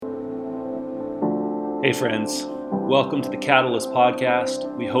Hey friends, welcome to the Catalyst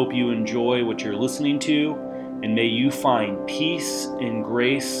Podcast. We hope you enjoy what you're listening to, and may you find peace and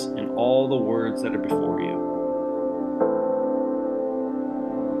grace in all the words that are before you.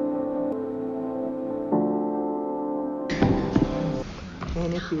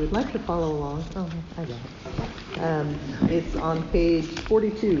 And if you would like to follow along, I got it. It's on page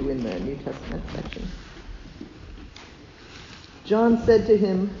 42 in the New Testament section. John said to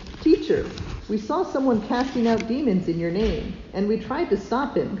him, "Teacher, we saw someone casting out demons in your name, and we tried to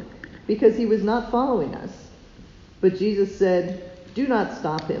stop him because he was not following us." But Jesus said, "Do not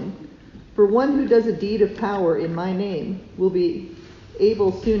stop him, for one who does a deed of power in my name will be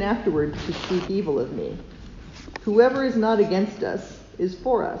able soon afterward to speak evil of me. Whoever is not against us is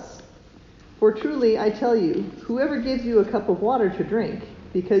for us. For truly I tell you, whoever gives you a cup of water to drink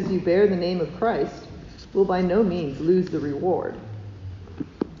because you bear the name of Christ will by no means lose the reward.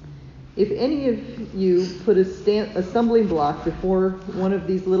 If any of you put a stumbling block before one of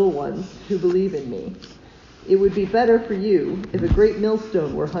these little ones who believe in me, it would be better for you if a great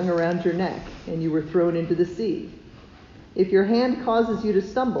millstone were hung around your neck and you were thrown into the sea. If your hand causes you to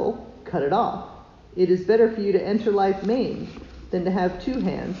stumble, cut it off. It is better for you to enter life maimed than to have two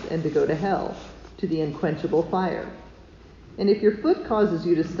hands and to go to hell, to the unquenchable fire. And if your foot causes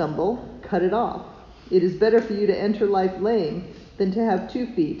you to stumble, cut it off. It is better for you to enter life lame than to have 2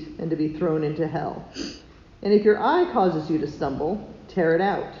 feet and to be thrown into hell. And if your eye causes you to stumble, tear it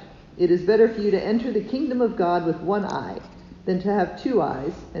out. It is better for you to enter the kingdom of God with 1 eye than to have 2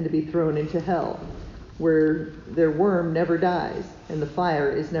 eyes and to be thrown into hell, where their worm never dies and the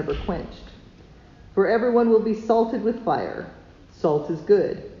fire is never quenched. For everyone will be salted with fire. Salt is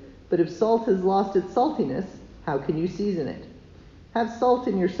good, but if salt has lost its saltiness, how can you season it? Have salt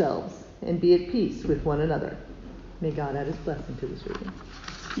in yourselves and be at peace with one another." May God add his blessing to this reading.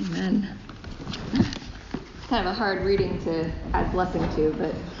 Amen. Kind of a hard reading to add blessing to,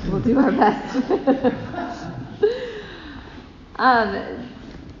 but we'll do our best.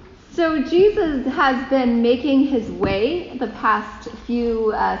 So Jesus has been making his way the past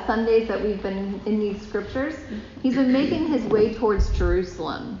few Sundays that we've been in these scriptures. He's been making his way towards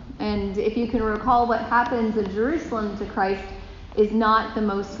Jerusalem. And if you can recall, what happens in Jerusalem to Christ is not the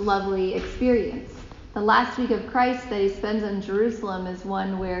most lovely experience. The last week of Christ that he spends in Jerusalem is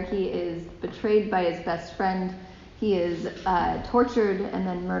one where he is betrayed by his best friend. He is tortured and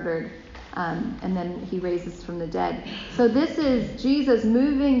then murdered. And then he raises from the dead. So this is Jesus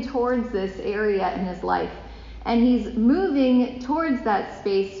moving towards this area in his life. And he's moving towards that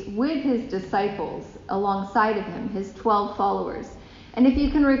space with his disciples alongside of him, his 12 followers. And if you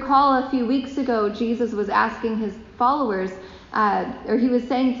can recall, a few weeks ago, Jesus was asking his followers, or he was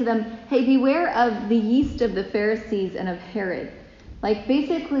saying to them, hey, beware of the yeast of the Pharisees and of Herod. Like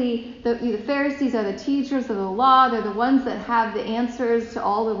basically, the Pharisees are the teachers of the law. They're the ones that have the answers to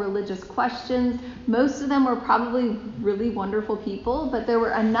all the religious questions. Most of them were probably really wonderful people, but there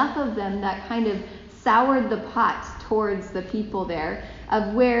were enough of them that kind of soured the pot towards the people there,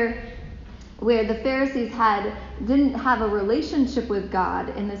 of where the Pharisees didn't have a relationship with God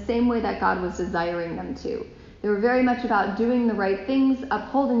in the same way that God was desiring them to. They were very much about doing the right things,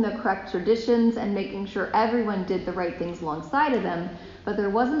 upholding the correct traditions, and making sure everyone did the right things alongside of them. But there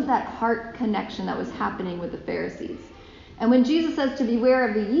wasn't that heart connection that was happening with the Pharisees. And when Jesus says to beware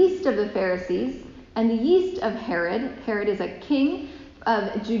of the yeast of the Pharisees and the yeast of Herod, Herod is a king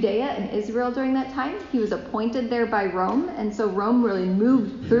of Judea and Israel during that time. He was appointed there by Rome, and so Rome really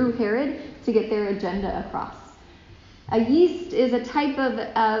moved through Herod to get their agenda across. A yeast is a type of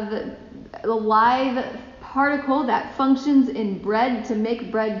a live particle that functions in bread to make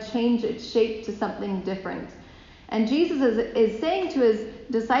bread change its shape to something different. And Jesus is saying to his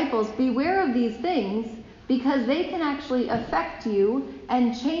disciples, beware of these things because they can actually affect you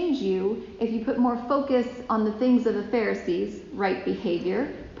and change you if you put more focus on the things of the Pharisees, right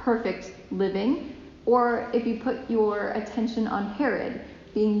behavior, perfect living, or if you put your attention on Herod,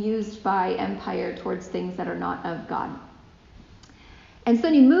 being used by empire towards things that are not of God. And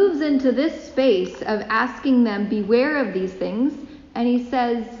so he moves into this space of asking them, beware of these things. And he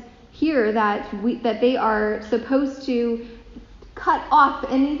says here that they are supposed to cut off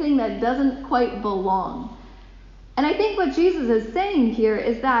anything that doesn't quite belong. And I think what Jesus is saying here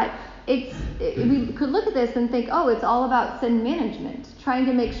is that we could look at this and think, oh, it's all about sin management, trying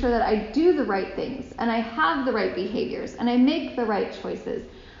to make sure that I do the right things and I have the right behaviors and I make the right choices.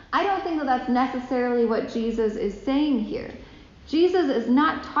 I don't think that that's necessarily what Jesus is saying here. Jesus is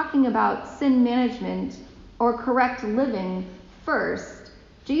not talking about sin management or correct living first.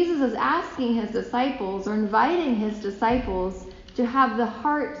 Jesus is asking his disciples or inviting his disciples to have the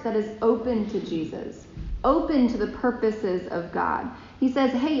heart that is open to Jesus, open to the purposes of God. He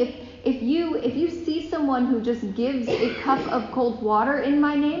says, hey, if you see someone who just gives a cup of cold water in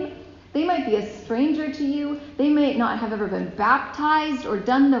my name, they might be a stranger to you. They may not have ever been baptized or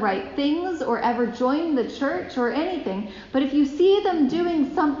done the right things or ever joined the church or anything. But if you see them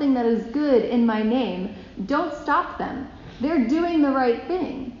doing something that is good in my name, don't stop them. They're doing the right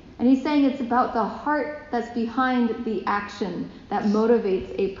thing. And he's saying it's about the heart that's behind the action that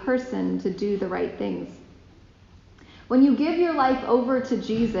motivates a person to do the right things. When you give your life over to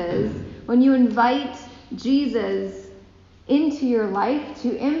Jesus, when you invite Jesus into your life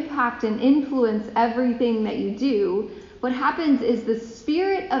to impact and influence everything that you do, what happens is the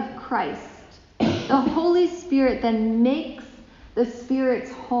Spirit of Christ, the Holy Spirit, then makes the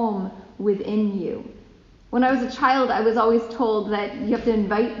Spirit's home within you. When I was a child, I was always told that you have to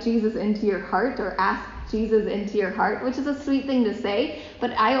invite Jesus into your heart or ask Jesus into your heart, which is a sweet thing to say,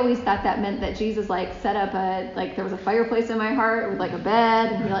 but I always thought that meant that Jesus set up there was a fireplace in my heart with a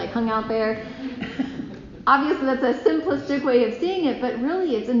bed and he hung out there. Obviously that's a simplistic way of seeing it, but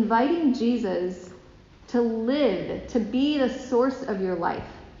really it's inviting Jesus to live, to be the source of your life.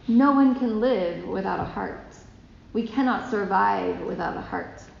 No one can live without a heart. We cannot survive without a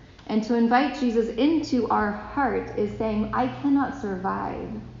heart. And to invite Jesus into our heart is saying, I cannot survive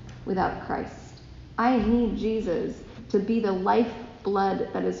without Christ. I need Jesus to be the lifeblood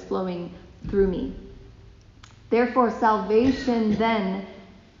that is flowing through me. Therefore, salvation then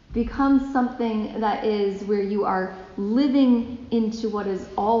becomes something that is where you are living into what is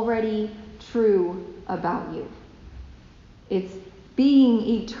already true about you. It's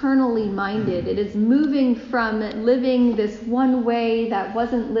being eternally minded. It is moving from living this one way that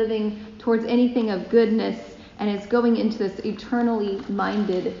wasn't living towards anything of goodness, and it's going into this eternally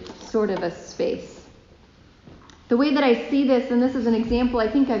minded sort of a space. The way that I see this, and this is an example I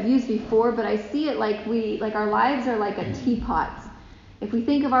think I've used before, but I see it like our lives are like a teapot. If we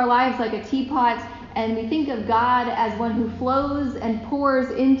think of our lives like a teapot, and we think of God as one who flows and pours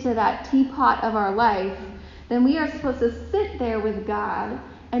into that teapot of our life, then we are supposed to sit there with God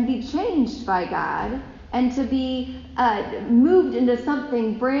and be changed by God and to be moved into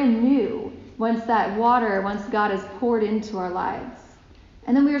something brand new once God has poured into our lives.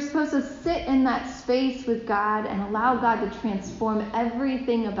 And then we are supposed to sit in that space with God and allow God to transform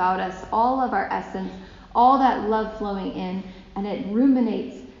everything about us, all of our essence, all that love flowing in, and it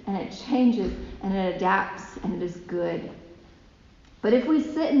ruminates and it changes and it adapts and it is good. But if we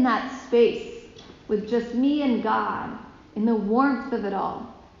sit in that space with just me and God in the warmth of it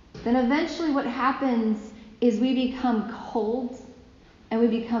all, then eventually what happens is we become cold and we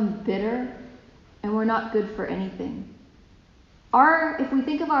become bitter and we're not good for anything. If we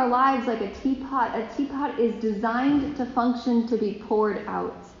think of our lives like a teapot is designed to function to be poured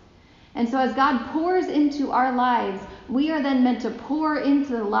out. And so as God pours into our lives, we are then meant to pour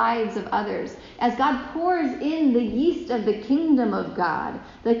into the lives of others. As God pours in the yeast of the kingdom of God,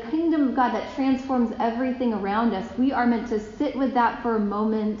 the kingdom of God that transforms everything around us, we are meant to sit with that for a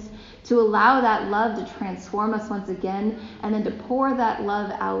moment, to allow that love to transform us once again, and then to pour that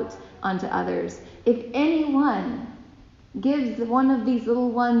love out onto others. If anyone gives one of these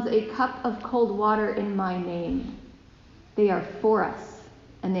little ones a cup of cold water in my name, they are for us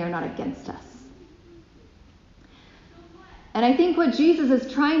and they are not against us. And I think what Jesus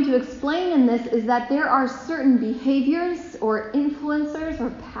is trying to explain in this is that there are certain behaviors or influencers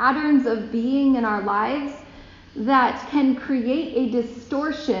or patterns of being in our lives that can create a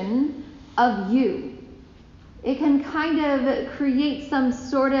distortion of you. It can kind of create some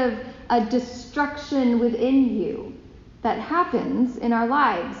sort of a destruction within you that happens in our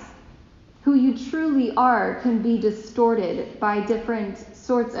lives. Who you truly are can be distorted by different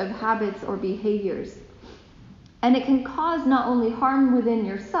sorts of habits or behaviors. And it can cause not only harm within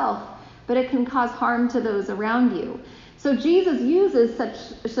yourself, but it can cause harm to those around you. So Jesus uses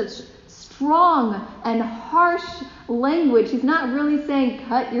such strong and harsh language. He's not really saying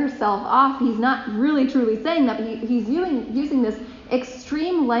cut yourself off. He's not really truly saying that, but he's using this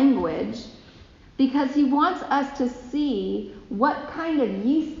extreme language because he wants us to see what kind of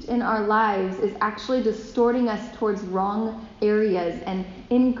yeast in our lives is actually distorting us towards wrong areas and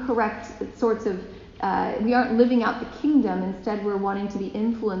incorrect sorts of, we aren't living out the kingdom. Instead, we're wanting to be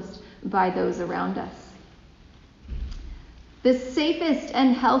influenced by those around us. The safest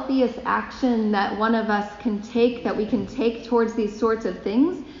and healthiest action that one of us can take, that we can take towards these sorts of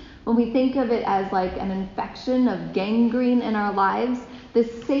things, when we think of it as like an infection of gangrene in our lives, the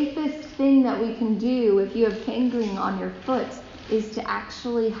safest thing that we can do if you have gangrene on your foot is to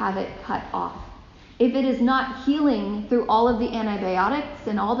actually have it cut off. If it is not healing through all of the antibiotics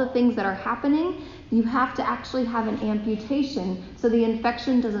and all the things that are happening, you have to actually have an amputation so the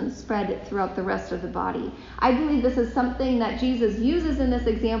infection doesn't spread throughout the rest of the body. I believe this is something that Jesus uses in this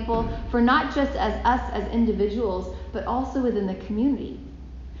example for not just as us as individuals, but also within the community.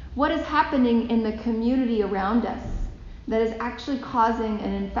 What is happening in the community around us that is actually causing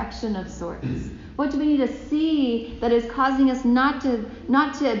an infection of sorts? What do we need to see that is causing us not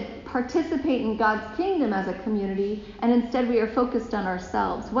to participate in God's kingdom as a community, and instead we are focused on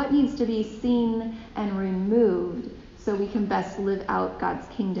ourselves? What needs to be seen and removed so we can best live out God's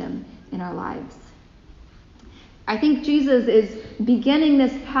kingdom in our lives? I think Jesus is beginning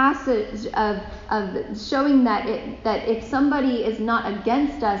this passage of showing that if somebody is not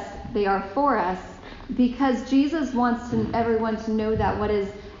against us, they are for us, because Jesus wants everyone to know that what is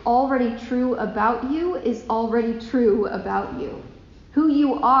already true about you is already true about you. Who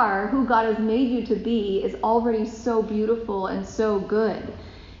you are, who God has made you to be, is already so beautiful and so good.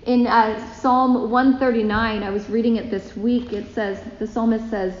 In Psalm 139, I was reading it this week, it says, the psalmist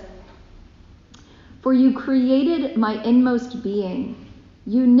says, "For you created my inmost being.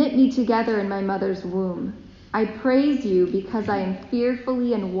 You knit me together in my mother's womb. I praise you because I am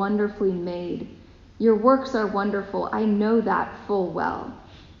fearfully and wonderfully made. Your works are wonderful. I know that full well."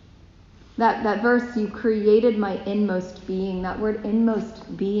 That verse, you created my inmost being, that word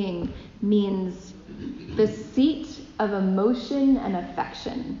inmost being means the seat of emotion and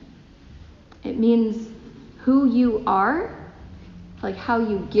affection. It means who you are, like how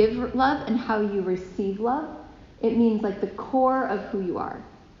you give love and how you receive love. It means like the core of who you are.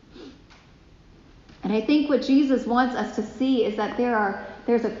 And I think what Jesus wants us to see is that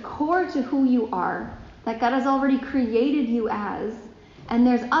there's a core to who you are, that God has already created you as, and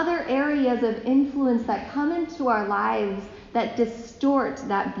there's other areas of influence that come into our lives that distort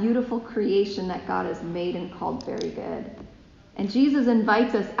that beautiful creation that God has made and called very good. And Jesus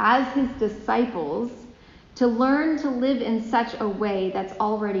invites us as his disciples to learn to live in such a way that's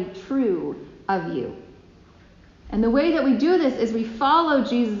already true of you. And the way that we do this is we follow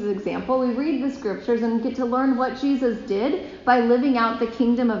Jesus' example. We read the scriptures and get to learn what Jesus did by living out the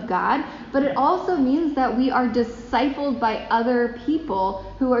kingdom of God. But it also means that we are discipled by other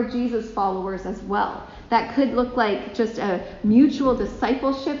people who are Jesus followers as well. That could look like just a mutual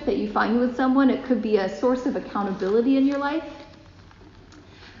discipleship that you find with someone. It could be a source of accountability in your life.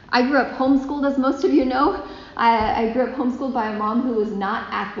 I grew up homeschooled, as most of you know. I grew up homeschooled by a mom who was not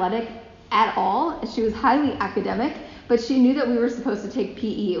athletic at all. She was highly academic, but she knew that we were supposed to take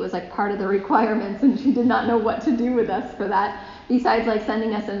PE. It was like part of the requirements, and she did not know what to do with us for that, besides like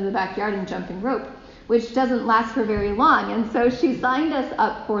sending us into the backyard and jumping rope, which doesn't last for very long. And so she signed us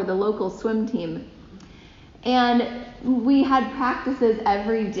up for the local swim team. And we had practices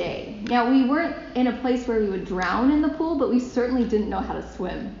every day. Now, we weren't in a place where we would drown in the pool, but we certainly didn't know how to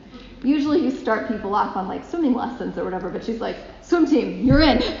swim. Usually you start people off on like swimming lessons or whatever, but she's like, swim team, you're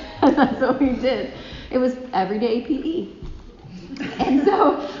in. And that's what we did. It was everyday PE. And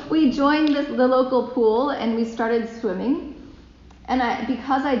so we joined the local pool and we started swimming. And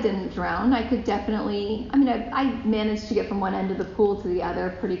because I didn't drown, I could definitely, I managed to get from one end of the pool to the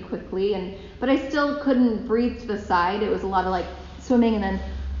other pretty quickly. But I still couldn't breathe to the side. It was a lot of like swimming and then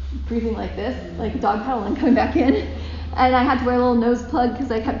breathing like this, like a dog paddle and coming back in. And I had to wear a little nose plug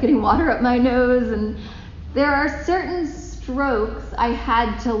because I kept getting water up my nose. And there are certain strokes I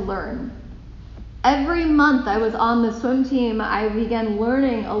had to learn. Every month I was on the swim team, I began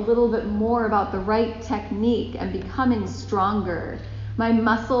learning a little bit more about the right technique and becoming stronger. My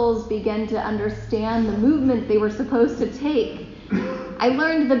muscles began to understand the movement they were supposed to take. I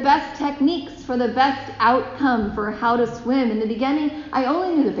learned the best techniques for the best outcome for how to swim. In the beginning, I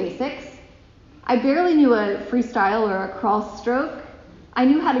only knew the basics. I barely knew a freestyle or a crawl stroke. I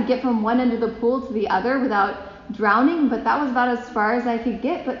knew how to get from one end of the pool to the other without drowning, but that was about as far as I could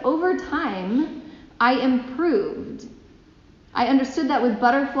get. But over time, I improved. I understood that with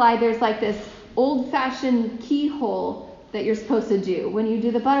butterfly, there's like this old-fashioned keyhole that you're supposed to do when you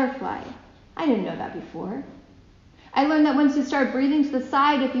do the butterfly. I didn't know that before. I learned that once you start breathing to the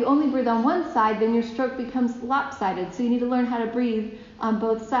side, if you only breathe on one side, then your stroke becomes lopsided. So you need to learn how to breathe on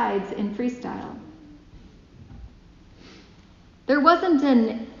both sides in freestyle. There wasn't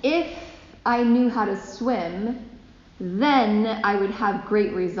an if I knew how to swim, then I would have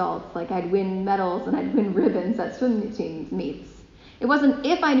great results. Like I'd win medals and I'd win ribbons at swim team meets. It wasn't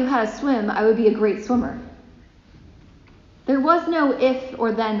if I knew how to swim, I would be a great swimmer. There was no if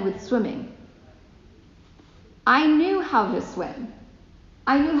or then with swimming. I knew how to swim.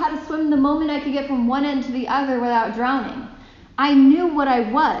 I knew how to swim the moment I could get from one end to the other without drowning. I knew what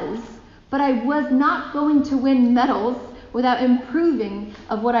I was but I was not going to win medals without improving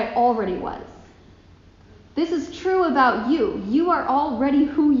of what I already was. This is true about you. You are already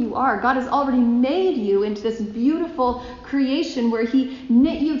who you are. God has already made you into this beautiful creation where he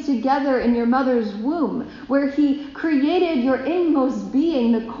knit you together in your mother's womb, where he created your inmost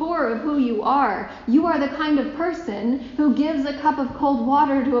being, the core of who you are. You are the kind of person who gives a cup of cold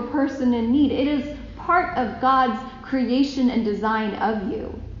water to a person in need. It is part of God's creation and design of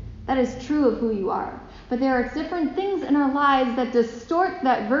you. That is true of who you are. But there are different things in our lives that distort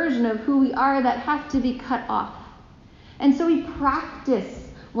that version of who we are that have to be cut off. And so we practice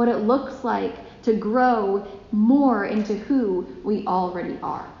what it looks like to grow more into who we already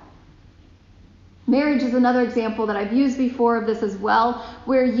are. Marriage is another example that I've used before of this as well,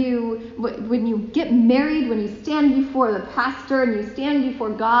 where when you get married, when you stand before the pastor and you stand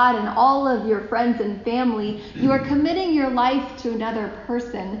before God and all of your friends and family, you are committing your life to another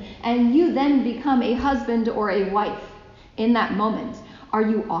person, and you then become a husband or a wife in that moment. Are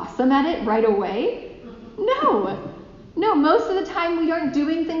you awesome at it right away? No, most of the time we aren't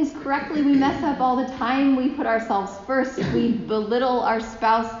doing things correctly. We mess up all the time. We put ourselves first. We belittle our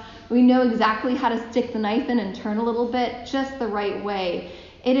spouse. We know exactly how to stick the knife in and turn a little bit just the right way.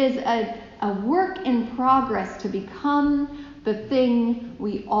 It is a work in progress to become the thing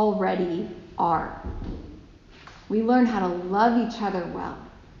we already are. We learn how to love each other well.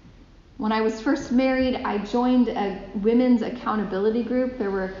 When I was first married, I joined a women's accountability group. We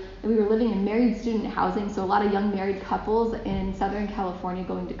were living in married student housing, so a lot of young married couples in Southern California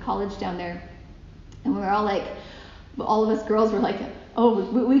going to college down there. And we were all like, all of us girls were like,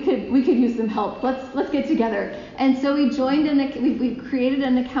 oh, we could use some help. Let's get together. And so we joined we created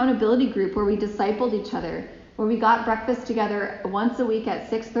an accountability group where we discipled each other, where we got breakfast together once a week at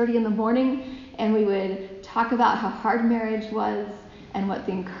 6:30 in the morning, and we would talk about how hard marriage was and what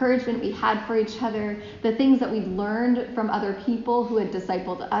the encouragement we had for each other, the things that we'd learned from other people who had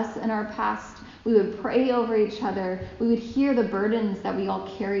discipled us in our past. We would pray over each other. We would hear the burdens that we all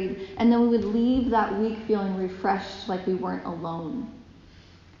carried, and then we would leave that week feeling refreshed, like we weren't alone.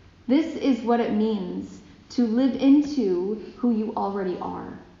 This is what it means to live into who you already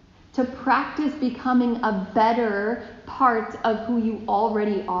are, to practice becoming a better part of who you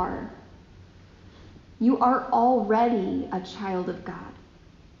already are. You are already a child of God.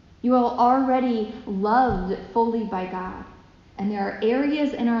 You are already loved fully by God. And there are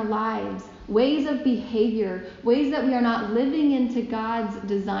areas in our lives, ways of behavior, ways that we are not living into God's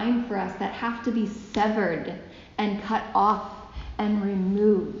design for us that have to be severed and cut off and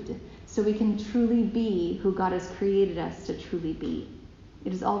removed so we can truly be who God has created us to truly be.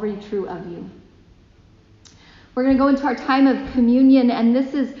 It is already true of you. We're going to go into our time of communion, and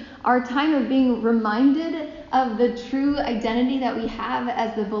this is our time of being reminded of the true identity that we have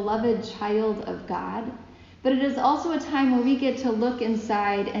as the beloved child of God. But it is also a time where we get to look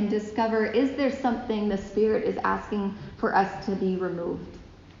inside and discover, is there something the Spirit is asking for us to be removed?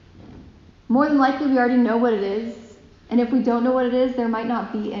 More than likely, we already know what it is. And if we don't know what it is, there might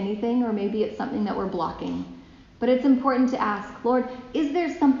not be anything, or maybe it's something that we're blocking. But it's important to ask, Lord, is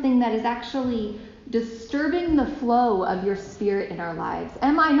there something that is actually disturbing the flow of your Spirit in our lives?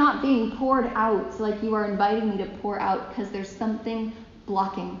 Am I not being poured out like you are inviting me to pour out because there's something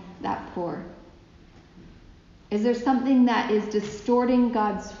blocking that pour? Is there something that is distorting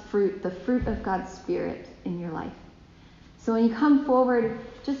God's fruit, the fruit of God's Spirit in your life? So when you come forward,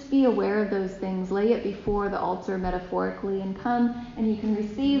 just be aware of those things. Lay it before the altar metaphorically and come, and you can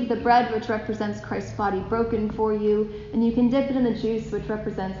receive the bread, which represents Christ's body broken for you, and you can dip it in the juice, which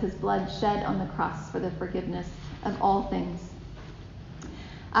represents his blood shed on the cross for the forgiveness of all things.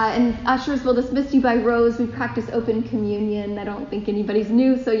 And ushers will dismiss you by rows. We practice open communion. I don't think anybody's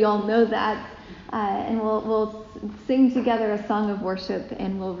new, so you all know that. And we'll sing together a song of worship,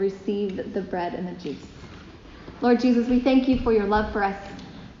 and we'll receive the bread and the juice. Lord Jesus, we thank you for your love for us.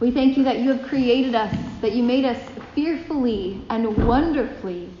 We thank you that you have created us, that you made us fearfully and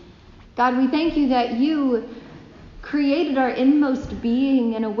wonderfully. God, we thank you that you created our inmost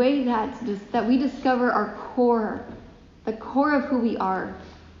being in a way that we discover our core, the core of who we are,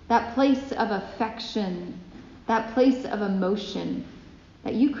 that place of affection, that place of emotion,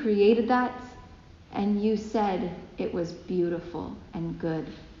 that you created that, and you said it was beautiful and good.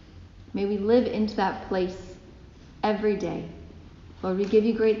 May we live into that place every day. Lord, we give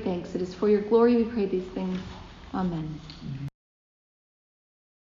you great thanks. It is for your glory we pray these things. Amen.